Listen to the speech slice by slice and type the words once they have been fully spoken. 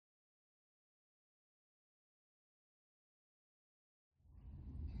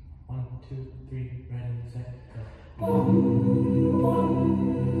2, 3, ready, set, go.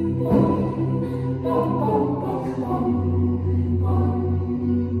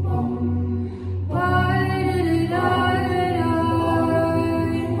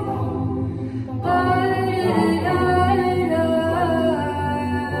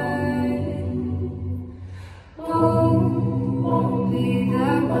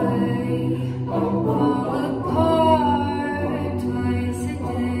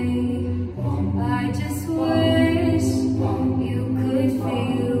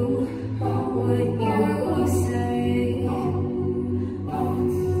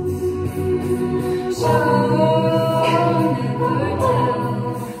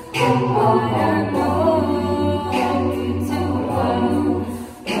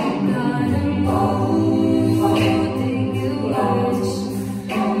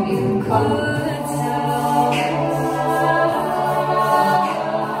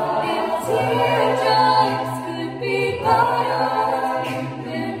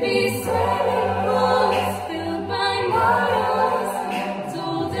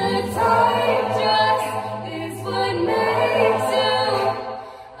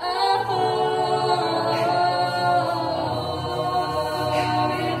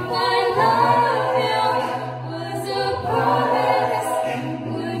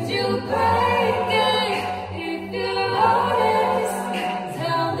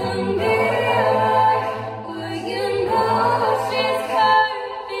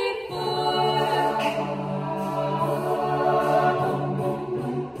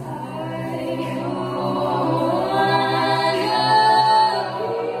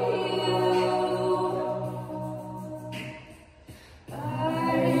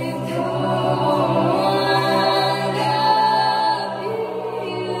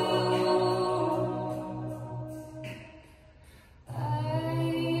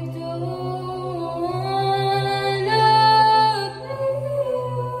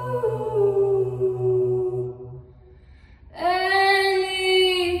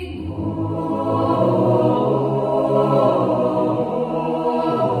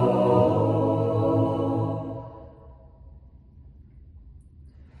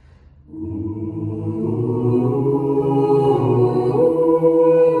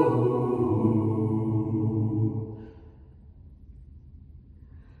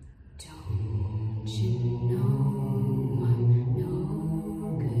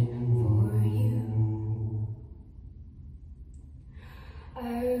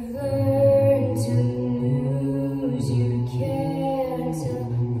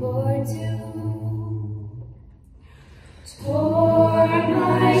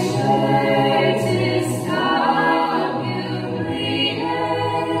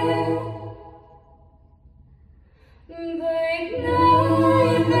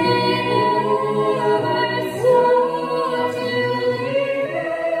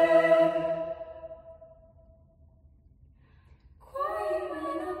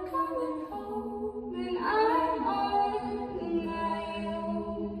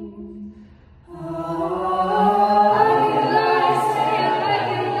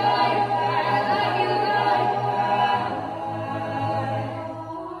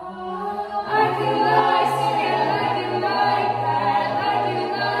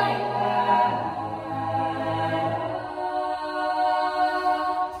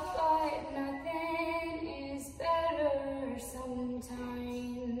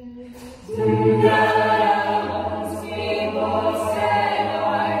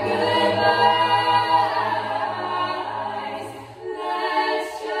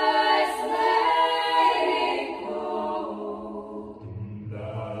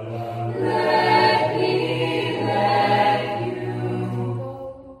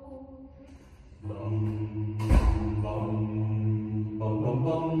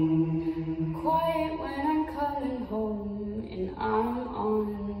 Quiet when I'm coming home and I'm on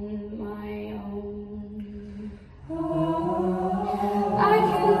my own. I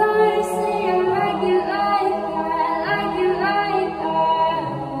can lie, say I like it like that, like it like that.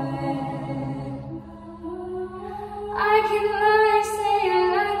 I can lie, say I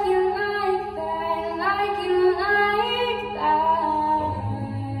like it like that, like it like that.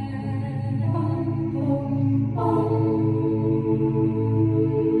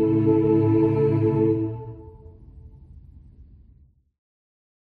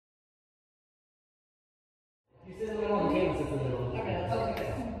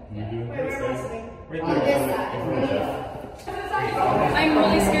 I'm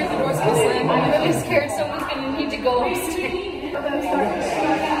really scared the door's gonna slam. I'm really scared someone's gonna need to go upstairs.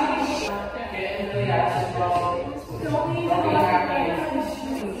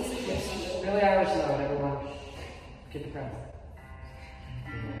 Get the crowd.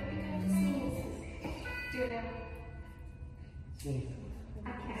 Do it now. Sneeze.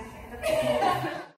 I can't.